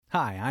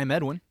Hi, I'm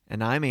Edwin.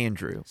 And I'm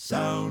Andrew.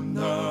 Sound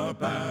the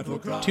battle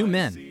cry. 2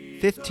 men,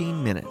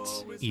 15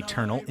 minutes.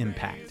 eternal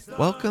impact.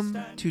 Welcome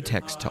to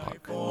Text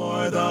Talk.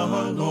 For the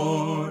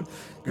Lord,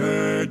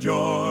 gird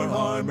your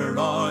armor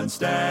on,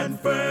 stand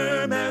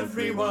firm,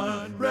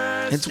 everyone.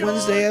 Rest It's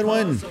Wednesday,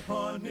 Edwin.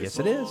 Yes,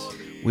 it is.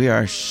 We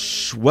are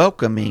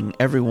welcoming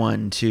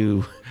everyone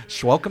to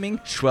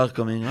Schwelcoming?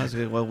 welcoming. I was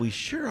going, well, we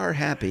sure are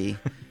happy,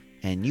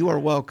 and you are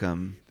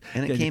welcome.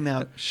 And it came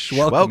out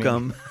Schwelcoming.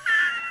 welcome.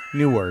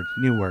 New word.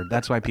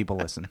 That's why people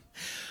listen.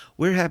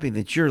 We're happy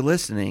that you're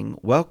listening.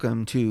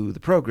 Welcome to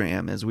the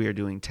program as we are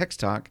doing Text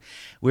Talk.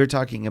 We're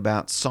talking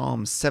about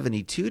Psalm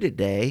 72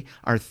 today,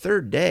 our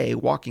third day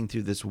walking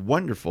through this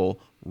wonderful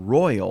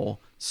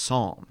royal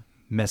psalm.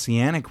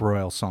 Messianic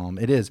royal psalm.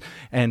 It is.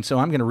 And so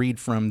I'm going to read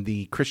from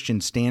the Christian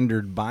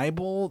Standard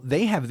Bible.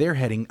 They have their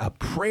heading, A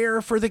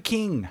Prayer for the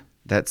King.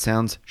 That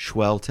sounds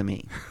swell to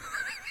me.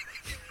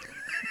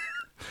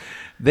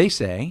 They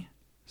say,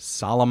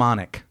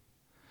 Solomonic.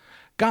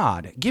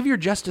 God, give your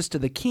justice to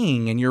the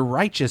king and your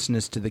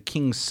righteousness to the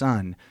king's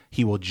son.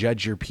 He will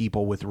judge your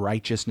people with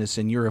righteousness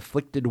and your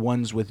afflicted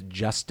ones with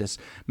justice.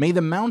 May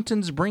the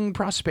mountains bring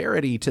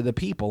prosperity to the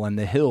people and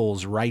the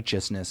hills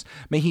righteousness.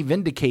 May he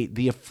vindicate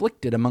the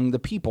afflicted among the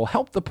people,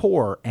 help the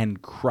poor,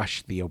 and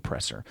crush the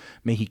oppressor.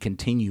 May he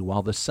continue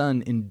while the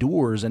sun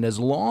endures and as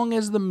long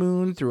as the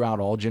moon throughout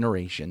all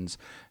generations.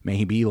 May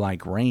he be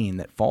like rain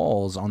that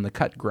falls on the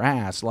cut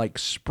grass, like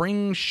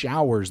spring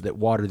showers that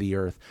water the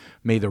earth.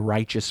 May the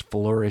righteous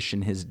flourish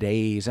in his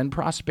days, and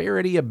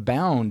prosperity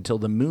abound till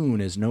the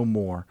moon is no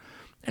more.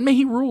 And may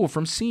he rule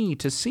from sea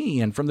to sea,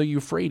 and from the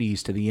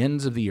Euphrates to the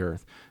ends of the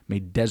earth. May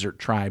desert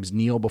tribes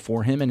kneel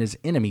before him, and his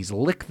enemies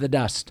lick the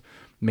dust.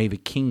 May the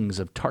kings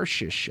of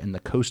Tarshish and the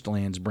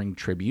coastlands bring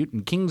tribute,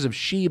 and kings of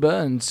Sheba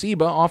and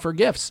Seba offer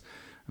gifts.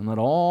 And let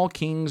all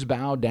kings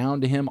bow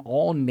down to him,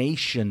 all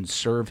nations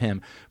serve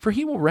him. For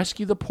he will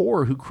rescue the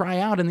poor who cry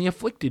out, and the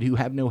afflicted who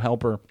have no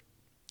helper.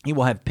 He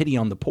will have pity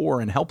on the poor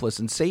and helpless,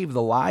 and save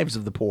the lives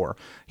of the poor.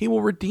 He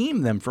will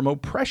redeem them from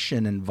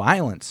oppression and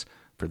violence,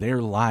 for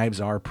their lives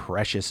are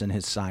precious in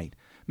his sight.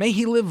 May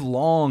he live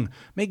long.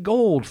 May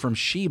gold from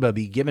Sheba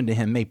be given to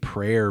him. May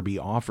prayer be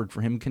offered for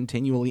him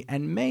continually,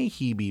 and may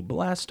he be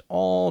blessed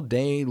all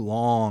day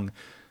long.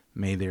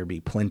 May there be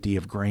plenty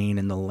of grain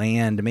in the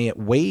land. May it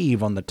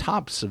wave on the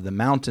tops of the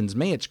mountains.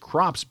 May its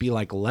crops be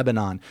like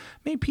Lebanon.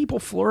 May people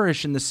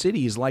flourish in the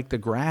cities like the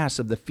grass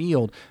of the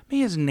field. May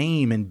his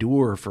name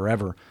endure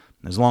forever.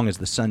 As long as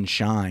the sun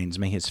shines,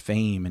 may his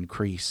fame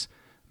increase.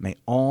 May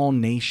all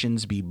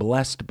nations be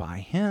blessed by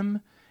him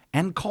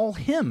and call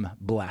him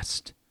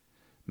blessed.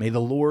 May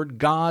the Lord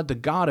God, the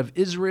God of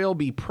Israel,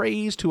 be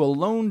praised, who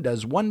alone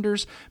does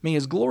wonders. May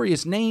his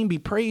glorious name be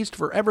praised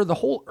forever. The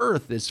whole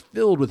earth is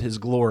filled with his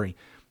glory.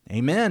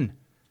 Amen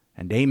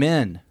and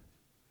amen.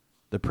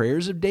 The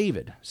prayers of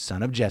David,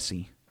 son of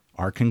Jesse,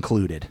 are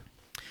concluded.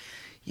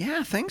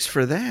 Yeah, thanks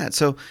for that.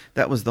 So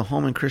that was the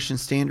Holman Christian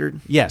Standard?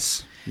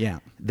 Yes, yeah.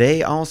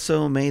 They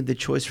also made the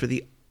choice for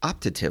the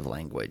optative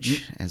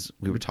language, as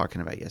we were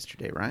talking about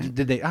yesterday, right?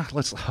 Did they?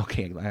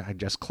 Okay, I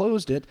just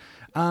closed it.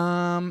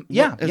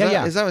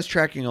 As I was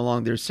tracking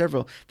along,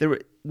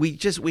 we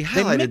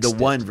highlighted the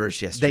one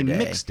verse yesterday. They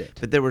mixed it.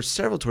 But there were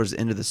several towards the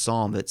end of the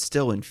psalm that's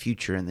still in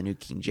future in the New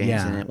King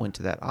James, and it went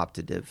to that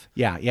optative.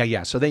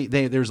 Yeah. So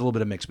there's a little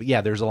bit of mix, but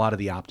yeah, there's a lot of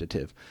the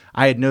optative.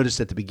 I had noticed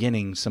at the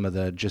beginning some of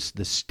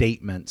the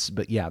statements,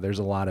 but yeah, there's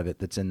a lot of it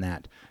that's in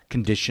that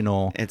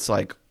conditional. It's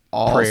like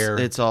all prayer.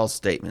 It's all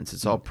statements.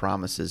 It's all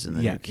promises in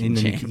the New King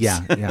James.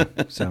 Yeah.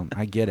 So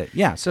I get it.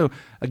 Yeah. So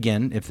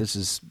again, if this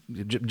is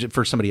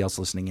for somebody else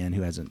listening in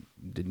who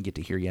didn't get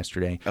to hear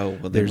yesterday,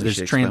 there's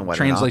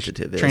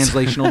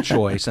translational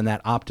choice, and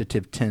that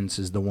optative tense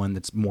is the one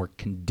that's more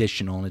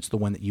conditional, and it's the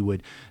one that you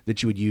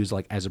would use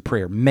like as a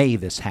prayer. May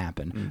this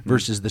happen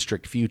versus the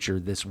strict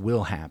future. This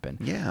will happen.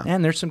 Yeah.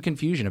 And there's some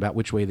confusion about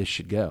which way this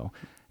should go.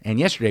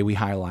 And yesterday we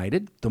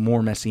highlighted the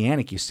more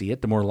messianic you see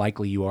it, the more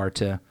likely you are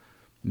to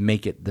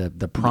make it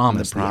the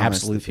promise, the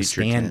absolute, the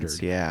standard.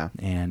 Tense, yeah.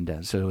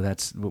 And so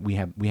that's what we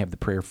have. We have the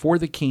prayer for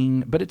the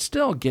king, but it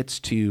still gets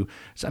to,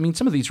 some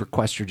of these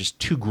requests are just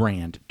too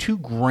grand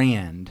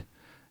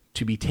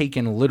to be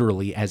taken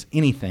literally as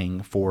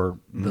anything for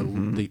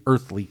the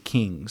earthly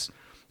kings,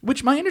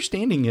 which my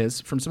understanding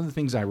is from some of the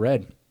things I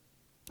read,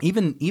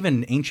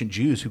 even ancient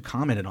Jews who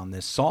commented on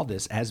this saw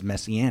this as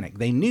messianic.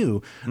 They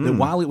knew that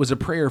while it was a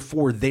prayer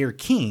for their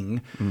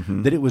king,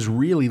 that it was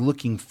really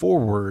looking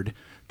forward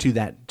to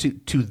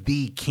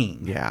the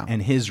king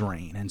and his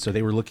reign. And so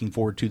they were looking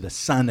forward to the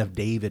son of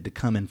David to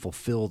come and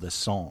fulfill this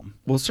psalm.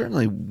 Well,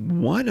 certainly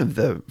one of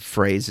the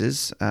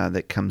phrases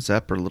that comes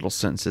up, or little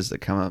sentences that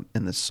come up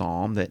in the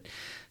psalm that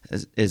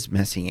is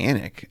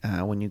messianic,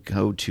 when you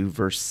go to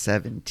verse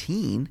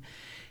 17,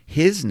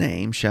 his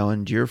name shall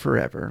endure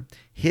forever.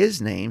 His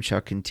name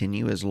shall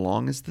continue as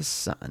long as the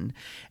sun,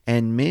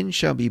 and men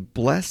shall be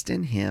blessed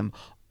in him.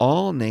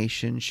 All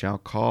nations shall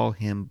call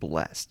him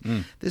blessed.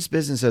 This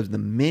business of the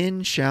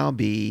men shall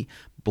be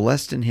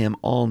blessed in him,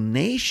 all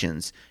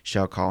nations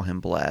shall call him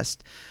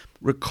blessed,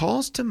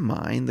 recalls to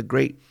mind the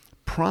great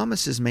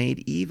promises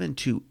made even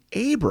to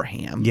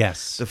Abraham,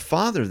 Yes. the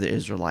father of the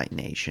Israelite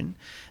nation,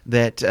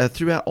 that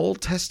throughout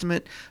Old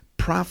Testament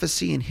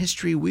prophecy and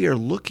history, we are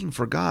looking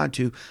for God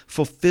to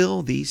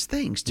fulfill these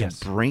things, to Yes.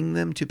 bring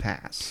them to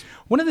pass.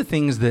 One of the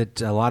things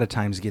that a lot of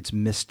times gets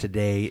missed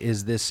today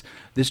is this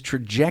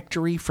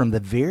trajectory from the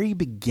very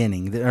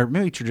beginning, or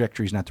maybe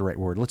trajectory is not the right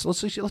word. Let's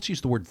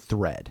use the word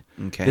thread.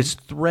 Okay. This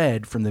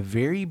thread from the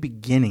very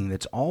beginning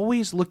that's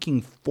always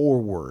looking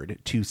forward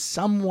to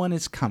someone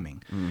is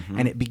coming,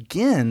 and it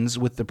begins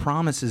with the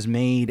promises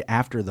made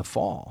after the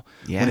fall.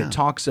 When Yeah. it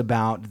talks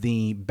about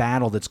the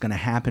battle that's going to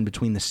happen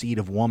between the seed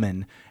of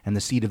woman and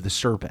the seed of the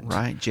serpent.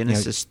 Right,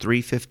 Genesis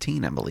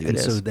 3:15, I believe And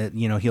it so is. that,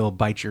 he'll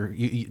bite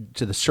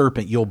to the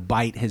serpent, you'll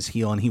bite his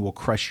heel and he will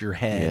crush your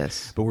head.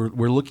 Yes. But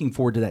we're looking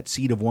forward to that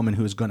seed of woman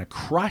who is going to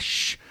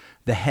crush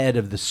the head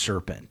of the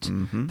serpent.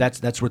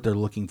 That's what they're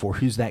looking for.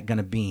 Who's that going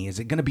to be? Is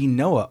it going to be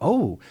Noah?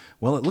 Oh,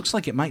 well, it looks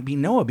like it might be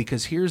Noah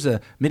because here's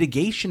a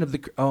mitigation of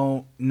the.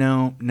 Oh,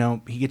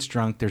 no, he gets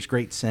drunk. There's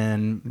great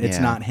sin. It's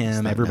Yeah, not him.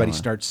 it's not Everybody Noah.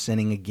 starts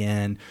sinning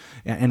again,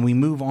 and we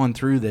move on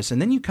through this,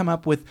 and then you come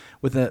up with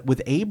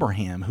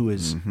Abraham, who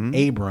is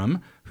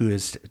Abram, who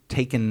is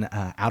taken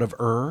out of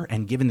Ur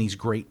and given these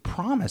great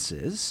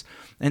promises,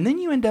 and then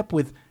you end up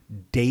with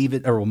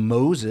David or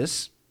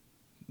Moses.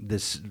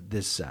 This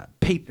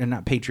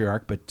not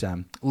patriarch, but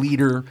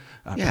leader,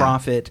 Yeah.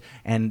 prophet,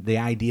 and the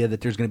idea that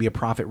there's going to be a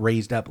prophet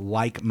raised up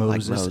like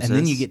Moses. And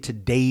then you get to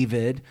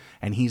David,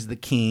 and he's the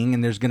king,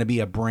 and there's going to be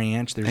a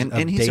branch. And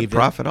of he's David. a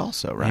prophet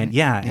also, right? And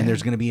and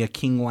there's going to be a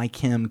king like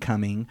him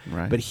coming.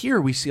 Right. But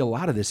here we see a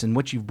lot of this, and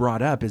what you've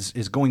brought up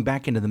is going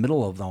back into the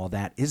middle of all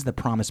that is the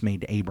promise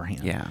made to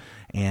Abraham. Yeah.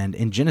 And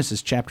in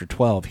Genesis chapter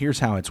 12, here's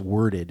how it's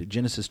worded.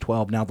 Genesis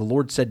 12, now the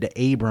Lord said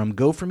to Abram,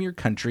 go from your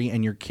country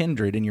and your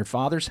kindred and your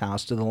father's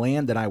house to the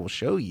land that I will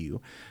show you,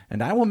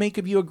 and I will make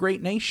of you a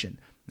great nation.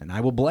 And I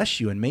will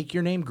bless you and make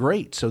your name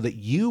great, so that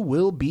you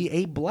will be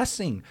a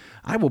blessing.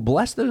 I will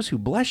bless those who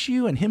bless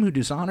you, and him who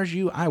dishonors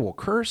you I will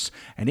curse,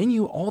 and in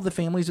you all the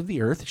families of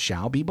the earth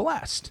shall be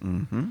blessed.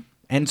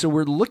 And so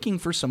we're looking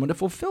for someone to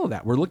fulfill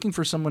that. We're looking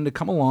for someone to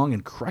come along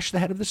and crush the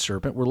head of the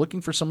serpent. We're looking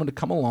for someone to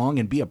come along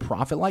and be a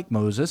prophet like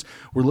Moses.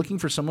 We're looking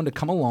for someone to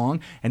come along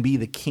and be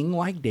the king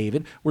like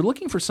David. We're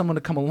looking for someone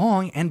to come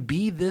along and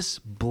be this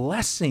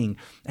blessing.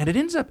 And it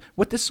ends up,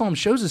 what this psalm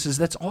shows us is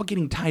that's all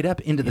getting tied up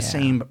into the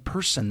same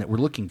person that we're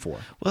looking for.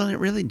 Well, it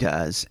really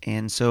does.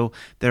 And so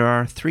there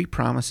are 3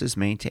 promises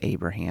made to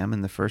Abraham,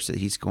 and the first that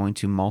he's going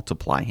to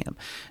multiply him,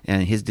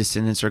 and his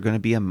descendants are going to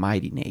be a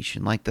mighty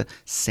nation, like the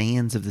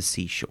sands of the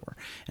seashore.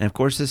 And of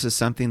course, this is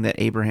something that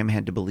Abraham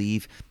had to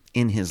believe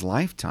in his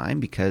lifetime,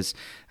 because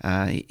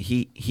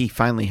he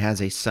finally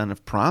has a son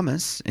of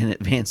promise in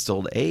advanced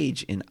old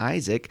age in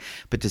Isaac.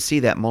 But to see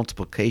that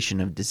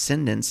multiplication of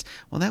descendants,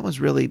 well, that was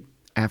really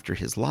after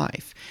his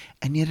life.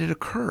 And yet it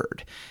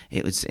occurred.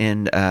 It was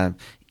in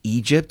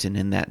Egypt and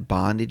in that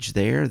bondage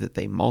there that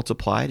they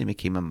multiplied and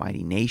became a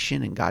mighty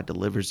nation, and God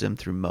delivers them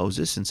through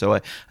Moses. And so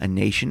a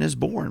nation is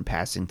born,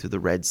 passing through the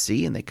Red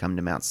Sea, and they come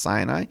to Mount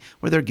Sinai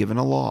where they're given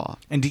a law.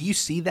 And do you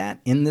see that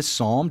in this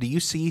psalm? Do you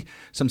see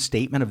some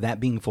statement of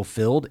that being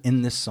fulfilled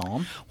in this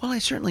psalm? Well, I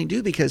certainly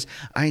do, because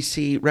I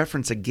see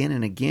reference again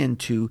and again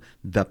to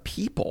the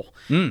people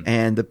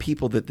and the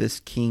people that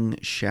this king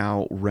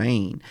shall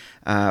reign,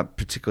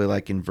 particularly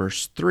like in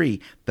verse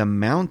 3, the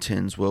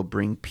mountains will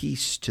bring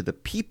peace to the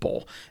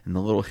people, and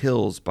the little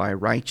hills by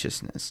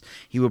righteousness.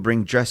 He will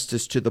bring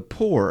justice to the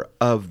poor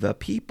of the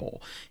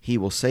people. He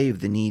will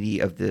save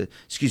the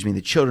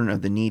children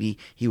of the needy.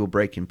 He will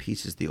break in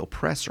pieces the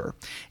oppressor.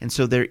 And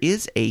so there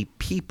is a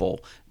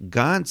people,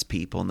 God's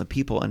people, and the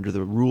people under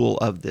the rule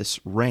of this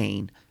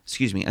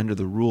under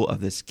the rule of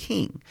this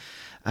king.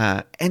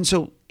 And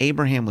so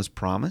Abraham was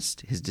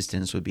promised his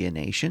descendants would be a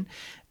nation.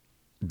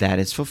 That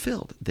is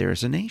fulfilled. There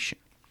is a nation.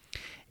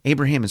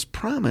 Abraham is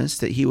promised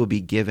that he will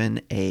be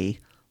given a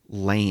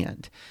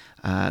land,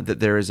 that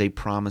there is a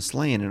promised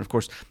land. And of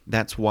course,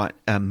 that's what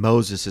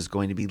Moses is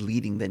going to be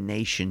leading the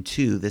nation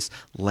to, this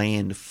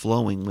land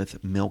flowing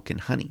with milk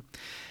and honey.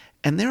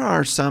 And there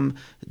are some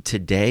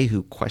today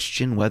who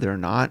question whether or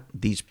not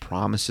these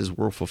promises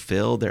were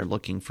fulfilled. They're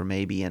looking for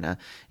maybe an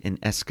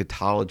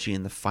eschatology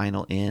in the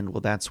final end.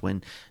 Well, that's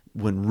when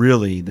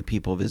really the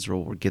people of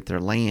Israel will get their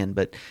land.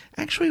 But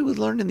actually, we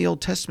learned in the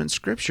Old Testament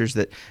scriptures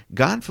that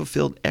God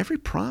fulfilled every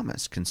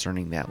promise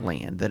concerning that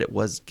land, that it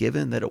was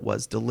given, that it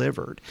was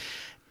delivered.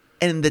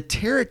 And the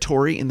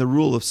territory in the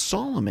rule of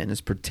Solomon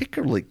is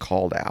particularly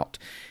called out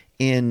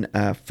in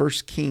 1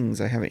 Kings.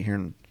 I have it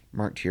here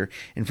marked here.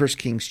 In 1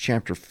 Kings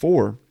chapter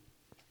 4,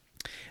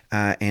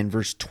 and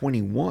verse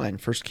 21,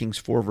 1 Kings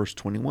 4, verse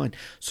 21.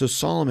 So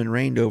Solomon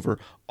reigned over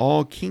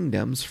all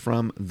kingdoms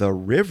from the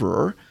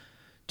river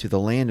to the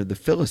land of the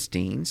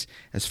Philistines,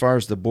 as far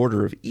as the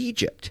border of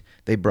Egypt.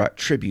 They brought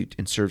tribute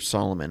and served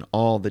Solomon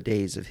all the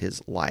days of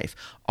his life.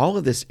 All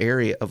of this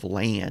area of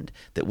land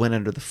that went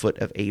under the foot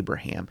of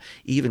Abraham,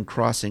 even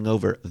crossing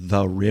over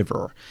the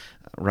river.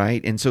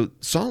 right? And so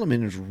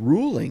Solomon is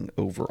ruling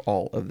over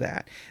all of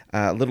that.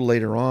 A little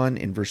later on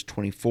in verse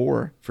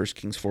 24, 1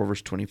 Kings 4,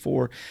 verse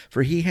 24,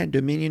 for he had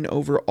dominion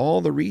over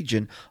all the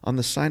region on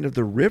the side of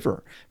the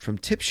river, from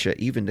Tipsha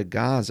even to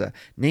Gaza,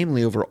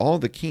 namely over all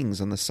the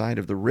kings on the side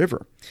of the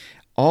river,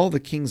 all the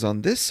kings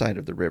on this side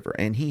of the river,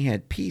 and he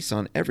had peace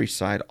on every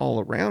side all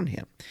around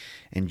him.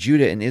 And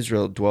Judah and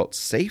Israel dwelt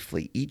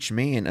safely, each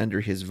man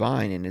under his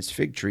vine and his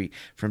fig tree,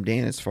 from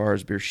Dan as far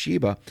as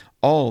Beersheba,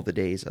 all the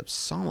days of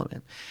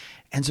Solomon.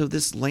 And so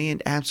this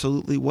land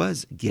absolutely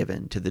was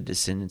given to the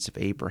descendants of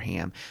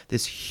Abraham,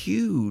 this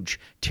huge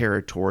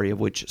territory of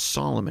which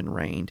Solomon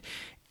reigned.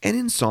 And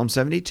in Psalm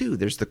 72,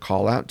 there's the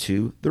call out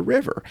to the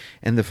river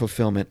and the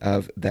fulfillment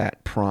of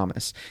that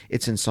promise.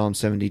 It's in Psalm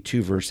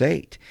 72, verse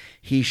 8.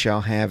 He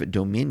shall have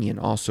dominion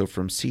also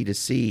from sea to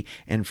sea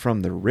and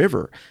from the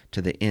river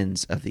to the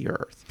ends of the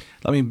earth.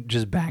 Let me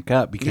just back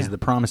up, because the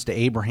promise to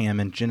Abraham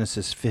in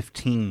Genesis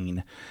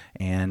 15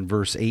 and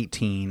verse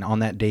 18, on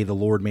that day the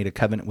Lord made a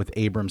covenant with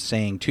Abram,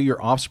 saying, to your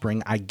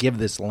offspring I give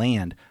this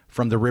land,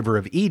 from the river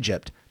of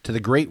Egypt to the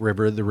great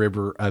river, the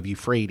river of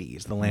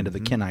Euphrates, the land of the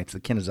Kenites, the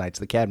Kenizzites,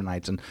 the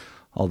Cadmonites, and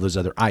all those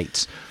other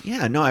ites.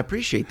 Yeah, no, I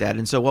appreciate that.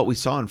 And so what we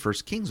saw in 1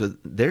 Kings was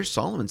there's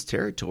Solomon's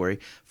territory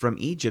from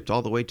Egypt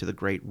all the way to the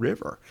great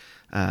river.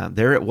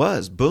 There it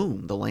was.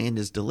 Boom, the land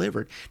is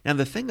delivered. Now,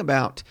 the thing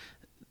about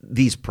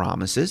these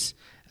promises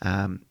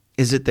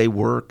is that they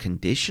were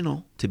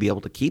conditional to be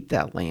able to keep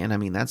that land. I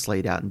mean, that's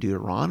laid out in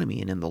Deuteronomy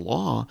and in the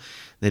law,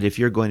 that if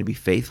you're going to be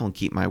faithful and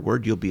keep my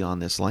word, you'll be on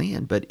this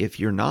land. But if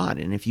you're not,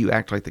 and if you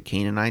act like the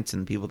Canaanites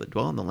and the people that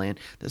dwell in the land,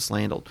 this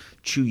land will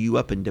chew you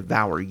up and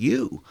devour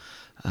you.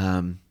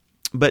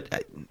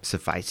 But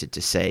suffice it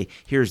to say,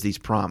 here's these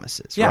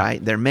promises,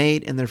 right? They're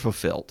made and they're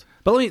fulfilled.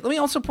 But let me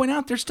also point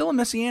out there's still a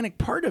messianic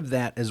part of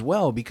that as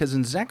well, because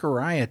in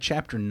Zechariah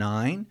chapter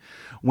 9,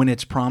 when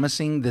it's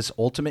promising this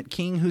ultimate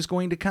king who's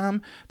going to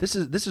come, this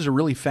is a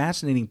really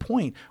fascinating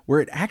point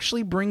where it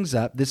actually brings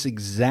up this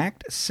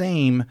exact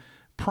same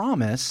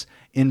promise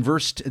in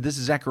this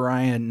is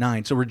Zechariah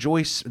 9. So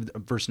rejoice,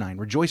 verse 9,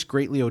 rejoice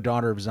greatly, O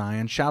daughter of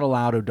Zion. Shout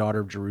aloud, O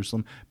daughter of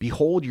Jerusalem.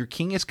 Behold, your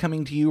king is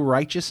coming to you,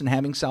 righteous and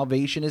having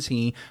salvation is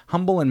he,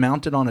 humble and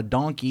mounted on a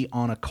donkey,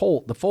 on a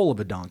colt, the foal of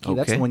a donkey. Okay.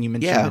 That's the one you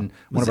mentioned in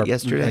one Was of our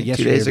yesterday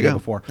 2 days ago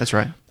before. That's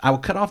right. I will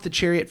cut off the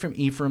chariot from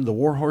Ephraim, the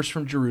war horse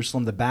from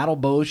Jerusalem. The battle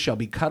bows shall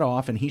be cut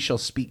off, and he shall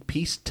speak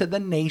peace to the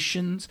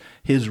nations.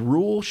 His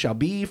rule shall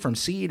be from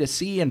sea to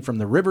sea and from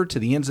the river to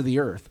the ends of the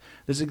earth.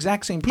 This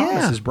exact same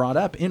promise is brought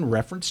up in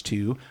reference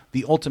to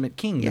the ultimate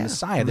king, the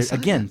Messiah.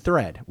 Again,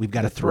 thread. We've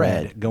got a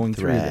thread going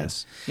through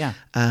this. Yeah.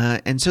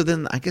 And so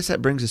then I guess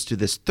that brings us to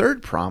this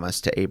third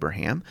promise to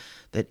Abraham,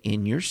 that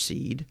in your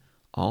seed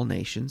all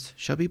nations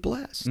shall be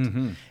blessed.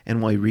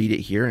 And we read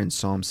it here in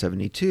Psalm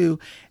 72,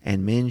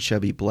 and men shall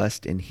be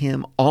blessed in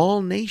him.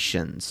 All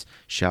nations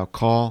shall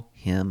call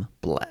him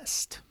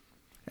blessed.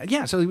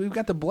 Yeah, so we've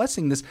got the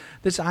blessing,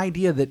 this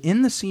idea that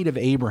in the seed of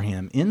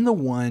Abraham, in the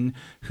one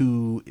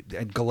who,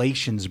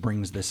 Galatians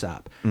brings this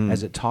up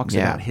as it talks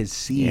about his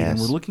seed, and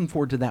we're looking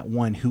forward to that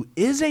one who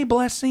is a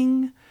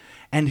blessing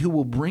and who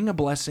will bring a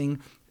blessing.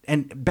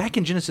 And back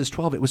in Genesis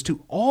 12, it was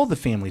to all the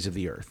families of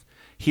the earth.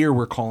 Here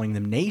we're calling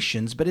them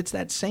nations, but it's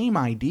that same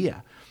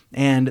idea.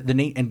 And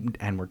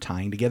and we're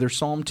tying together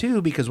Psalm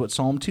 2, because what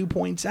Psalm 2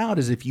 points out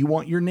is if you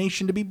want your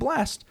nation to be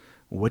blessed,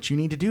 what you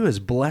need to do is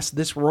bless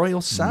this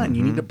royal son.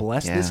 You need to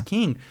bless this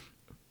king.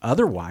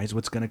 Otherwise,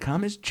 what's going to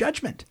come is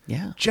judgment.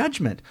 Yeah.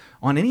 Judgment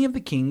on any of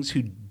the kings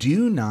who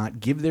do not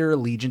give their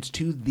allegiance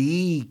to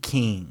the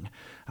king.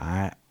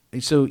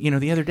 So,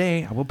 the other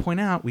day, I will point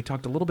out, we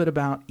talked a little bit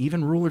about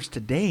even rulers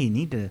today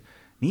need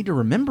to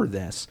remember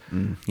this.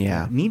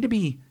 Need to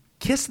be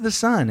kiss the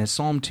Son, as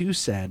Psalm 2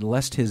 said,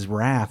 lest his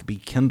wrath be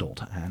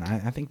kindled. And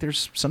I think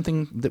there's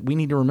something that we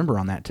need to remember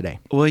on that today.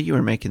 Well, you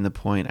were making the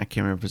point, I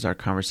can't remember if it was our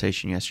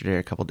conversation yesterday or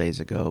a couple days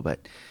ago,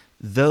 but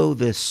though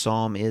this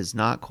psalm is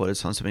not quoted,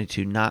 Psalm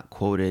 72, not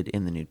quoted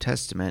in the New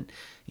Testament,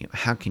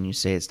 how can you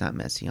say it's not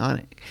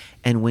messianic?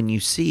 And when you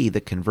see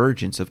the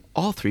convergence of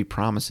all three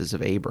promises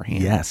of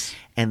Abraham,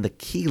 and the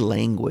key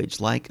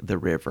language, like the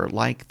river,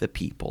 like the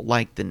people,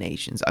 like the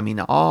nations,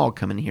 all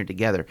coming here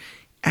together,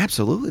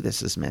 absolutely,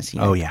 this is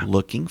messianic. Oh, yeah.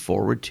 Looking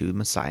forward to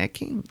Messiah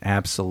King.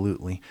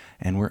 Absolutely.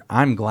 And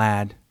I'm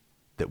glad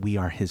that we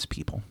are his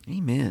people.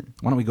 Amen.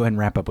 Why don't we go ahead and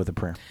wrap up with a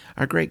prayer?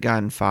 Our great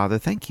God and Father,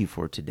 thank you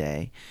for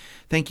today.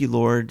 Thank you,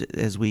 Lord,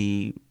 as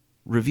we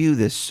review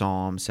this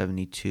Psalm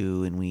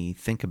 72 and we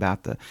think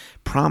about the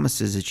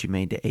promises that you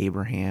made to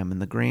Abraham and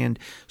the grand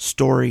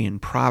story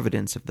and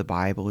providence of the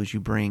Bible as you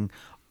bring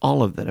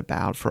all of that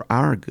about for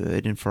our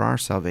good and for our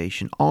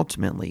salvation,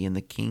 ultimately in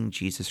the King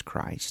Jesus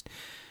Christ.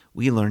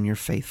 We learn your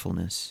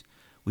faithfulness.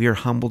 We are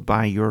humbled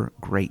by your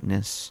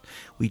greatness.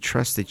 We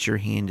trust that your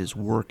hand is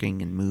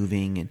working and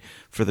moving and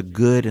for the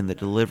good and the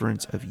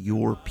deliverance of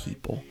your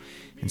people.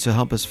 And so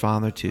help us,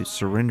 Father, to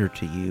surrender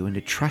to you and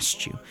to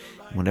trust you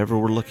in whatever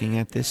we're looking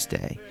at this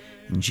day.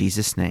 In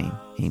Jesus' name,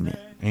 amen.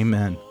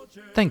 Amen.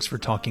 Thanks for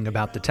talking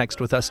about the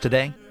text with us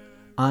today.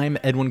 I'm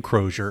Edwin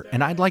Crozier,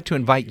 and I'd like to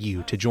invite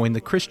you to join the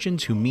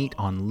Christians who meet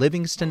on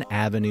Livingston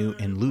Avenue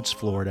in Lutz,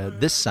 Florida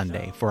this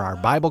Sunday for our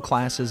Bible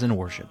classes and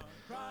worship.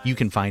 You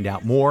can find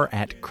out more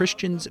at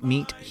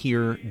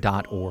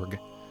christiansmeethere.org.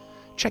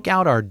 Check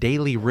out our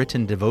daily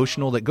written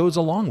devotional that goes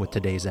along with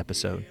today's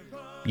episode.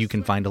 You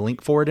can find a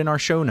link for it in our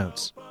show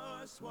notes.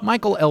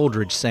 Michael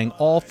Eldridge sang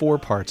all 4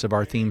 parts of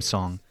our theme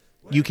song.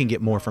 You can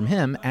get more from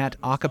him at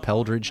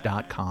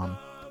acapeldridge.com.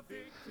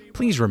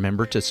 Please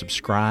remember to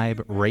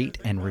subscribe, rate,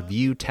 and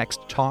review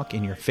Text Talk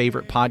in your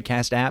favorite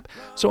podcast app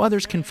so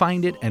others can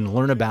find it and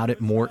learn about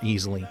it more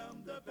easily.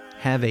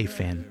 Have a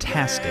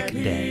fantastic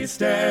day.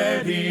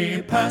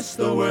 Steady, pass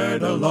the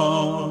word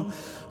along.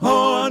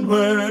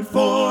 Onward,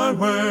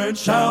 forward,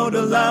 shout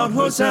aloud,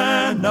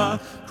 Hosanna.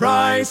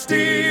 Christ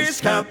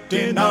is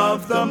captain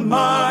of the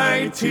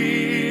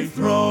mighty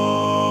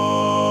throne.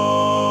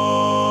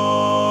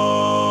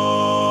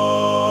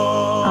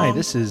 Hi,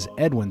 this is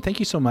Edwin. Thank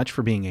you so much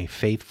for being a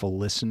faithful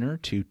listener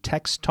to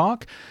Text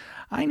Talk.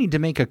 I need to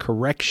make a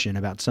correction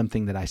about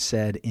something that I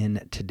said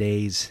in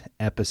today's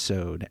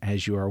episode.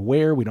 As you are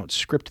aware, we don't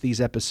script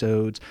these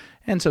episodes,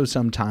 and so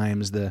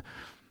sometimes the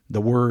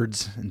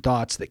words and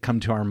thoughts that come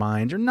to our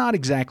minds are not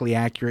exactly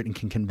accurate and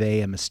can convey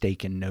a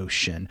mistaken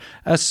notion,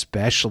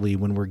 especially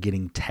when we're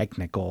getting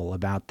technical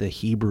about the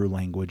Hebrew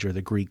language or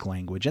the Greek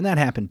language, and that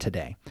happened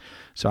today.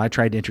 So I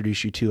tried to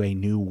introduce you to a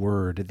new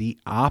word, the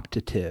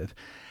optative,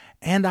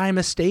 and I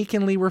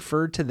mistakenly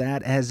referred to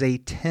that as a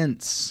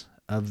tense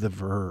of the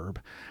verb.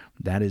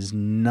 That is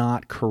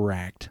not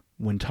correct.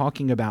 When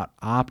talking about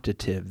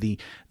optative, the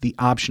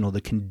optional,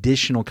 the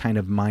conditional kind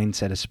of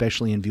mindset,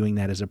 especially in viewing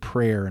that as a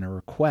prayer and a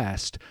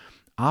request,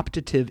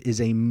 optative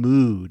is a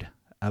mood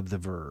of the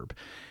verb.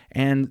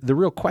 And the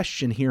real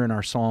question here in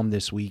our psalm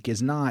this week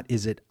is not,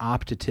 is it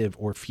optative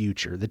or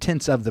future? The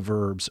tense of the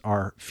verbs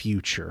are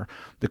future.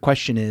 The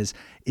question is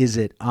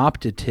it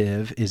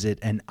optative? Is it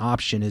an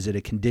option? Is it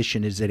a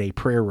condition? Is it a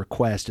prayer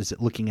request? Is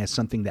it looking at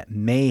something that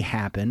may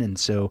happen? And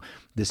so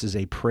this is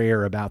a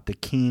prayer about the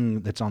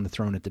king that's on the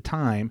throne at the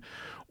time.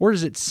 Or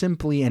is it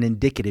simply an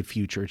indicative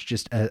future? It's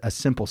just a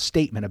simple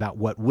statement about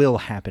what will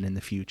happen in the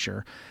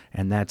future.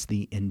 And that's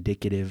the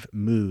indicative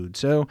mood.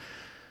 So,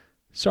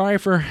 sorry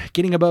for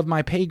getting above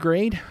my pay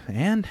grade,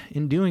 and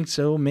in doing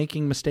so,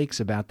 making mistakes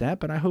about that,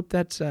 but I hope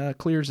that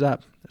clears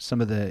up some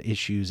of the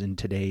issues in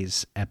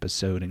today's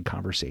episode and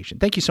conversation.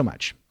 Thank you so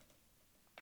much.